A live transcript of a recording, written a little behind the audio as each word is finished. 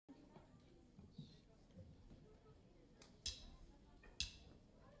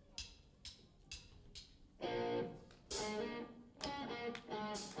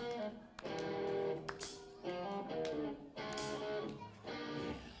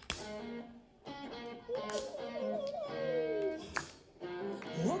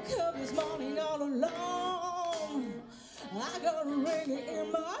this morning all alone. I got a ring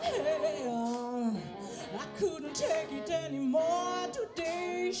in my head. I couldn't take it anymore.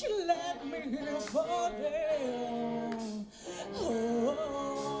 Today she left me here for dead.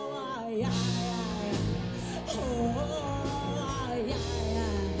 Oh, ay, ay, ay. Oh, ay, ay,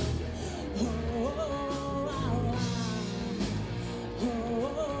 ay. Oh, ay, ay. Oh,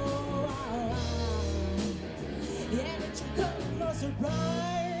 ay, ay. Yeah, that you come no surprise.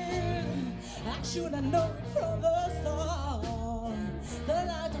 I should have known it from the start. The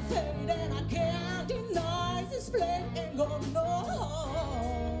lights are fading and I can't deny this place ain't gonna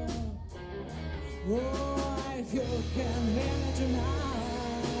know. Oh, if you can hear me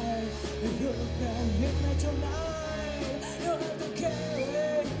tonight, if you can hear me tonight, you have to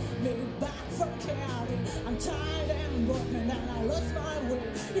carry me back from Cali. I'm tired and broken and I lost my way.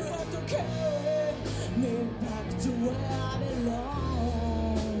 You have to carry me back to where I belong.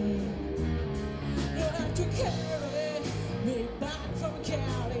 You have to carry me back from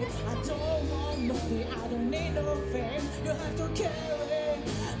Cali. I don't want money, I don't need no fame. You have to carry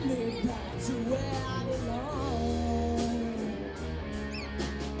me back to where I belong.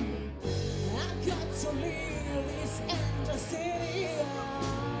 I got to leave this angel city,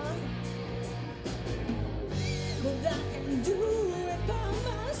 but I can do it by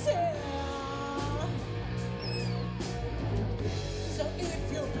myself. So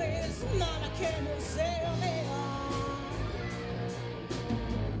if you please, mama, can you save me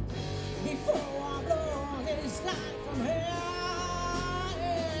before I blow this life from here?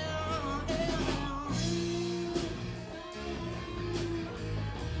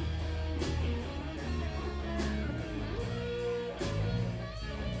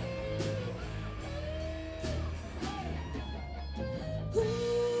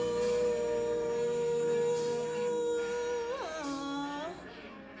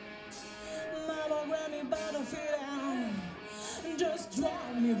 Mama, grab me by the feet and just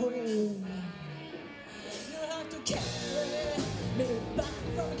drive me home. You have to carry me back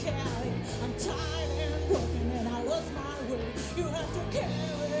from Cali. I'm tired and broken and I lost my way. You have to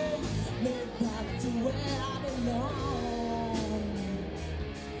carry me back to where I belong.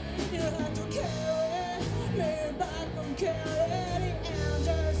 You have to carry me back from Cali, the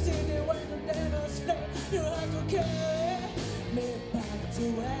angel city where the devils play. You have to carry me back to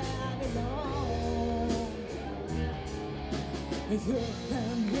where I belong. If you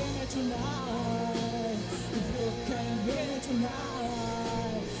can hear me tonight, if you can hear me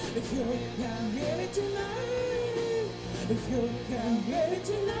tonight, if you can hear me tonight, if you can hear me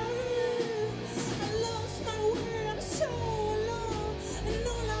tonight.